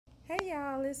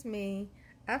y'all, it's me.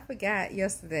 I forgot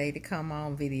yesterday to come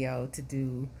on video to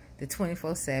do the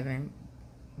 24/7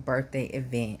 birthday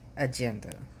event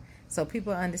agenda, so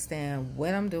people understand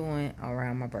what I'm doing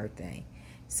around my birthday.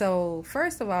 So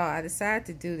first of all, I decided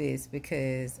to do this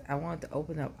because I wanted to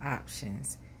open up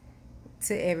options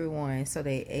to everyone so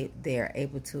they're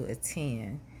able to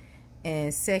attend.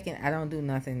 And second, I don't do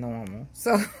nothing normal,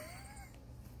 so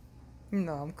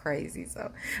I'm crazy,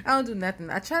 so I don't do nothing.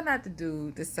 I try not to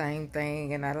do the same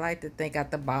thing, and I like to think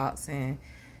out the box and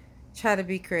try to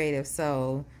be creative.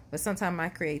 So, but sometimes my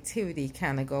creativity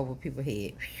kind of go over people's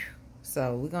head.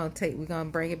 So we're gonna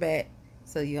bring it back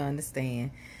so you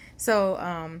understand.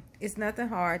 So it's nothing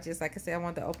hard. Just like I said, I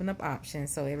want to open up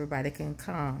options so everybody can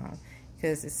come,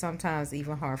 because it's sometimes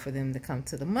even hard for them to come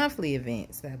to the monthly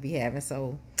events that I'll be having.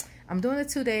 So I'm doing a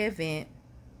 2-day event.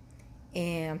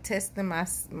 And I'm testing my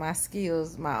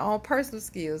skills, my own personal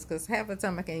skills, because half the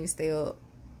time I can't even stay up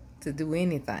to do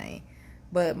anything.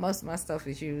 But most of my stuff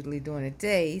is usually during the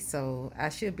day, so I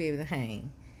should be able to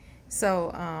hang. So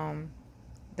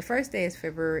the first day is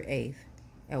February 8th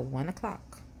at 1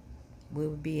 o'clock. We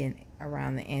will be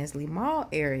around the Ansley Mall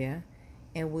area,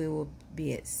 and we will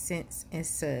be at Scents and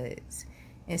Suds.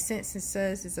 And Scents and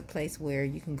Suds is a place where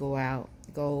you can go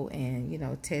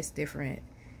and test different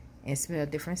and smell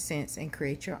different scents and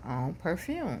create your own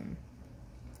perfume.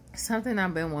 Something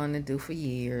I've been wanting to do for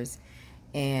years,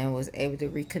 and was able to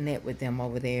reconnect with them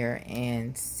over there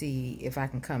and see if I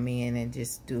can come in and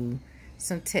just do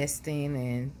some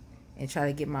testing and try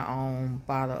to get my own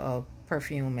bottle of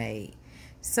perfume made.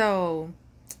 So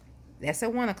that's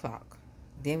at 1 o'clock.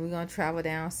 Then we're going to travel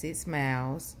down 6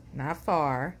 miles, not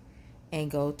far, and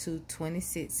go to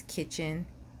 26 Kitchen,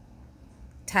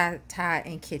 Thai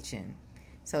and Kitchen.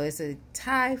 So it's a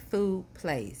Thai food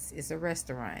place. It's a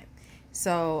restaurant.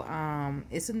 So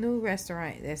it's a new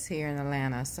restaurant that's here in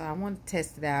Atlanta. So I want to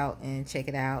test it out and check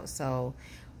it out. So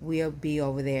we'll be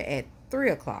over there at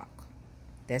 3 o'clock.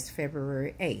 That's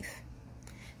February 8th.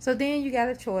 So then you got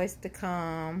a choice to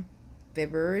come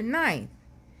February 9th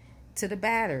to the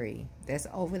Battery. That's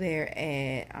over there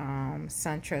at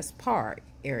SunTrust Park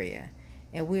area.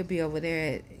 And we'll be over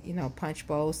there at, Punch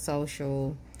Bowl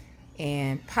Social,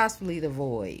 and possibly the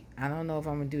Void. I don't know if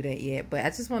I'm gonna do that yet, but I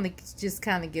just want to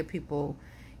kind of give people,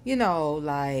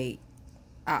 like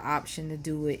an option to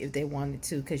do it if they wanted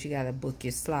to, because you got to book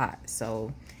your slot.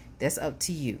 So that's up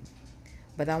to you.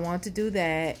 But I want to do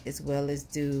that as well as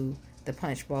do the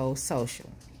Punch Bowl Social.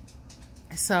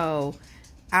 So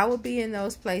I will be in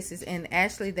those places, and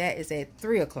actually that is at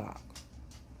 3 o'clock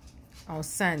on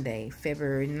Sunday,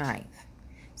 February 9th.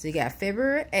 So you got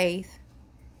February 8th,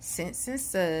 Scents and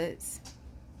Suds,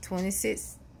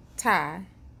 26 Thai,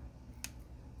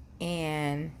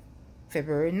 and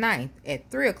February 9th at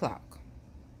 3 o'clock.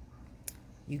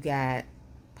 You got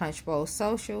Punch Bowl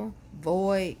Social,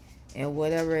 Void, and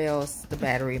whatever else the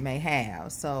Battery may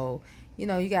have. So, you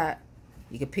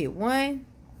could pick one,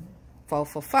 4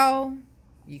 for 4.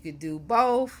 You could do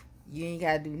both. You ain't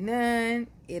got to do none.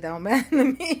 It don't matter to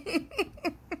me.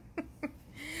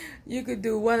 You could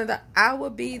do one of the. I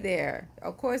will be there.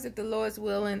 Of course, if the Lord's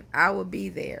willing, I will be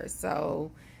there.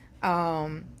 So,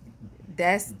 and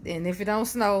if it don't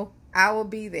snow, I will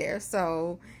be there.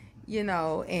 So,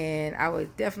 and I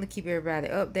would definitely keep everybody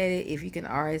updated. If you can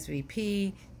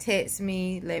RSVP, text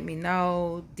me, let me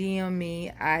know, DM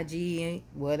me, IG,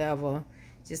 whatever.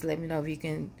 Just let me know if you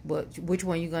can, which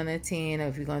one you're going to attend, or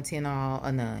if you're going to attend all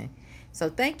or none. So,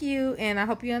 thank you, and I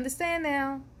hope you understand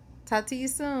now. Talk to you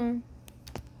soon.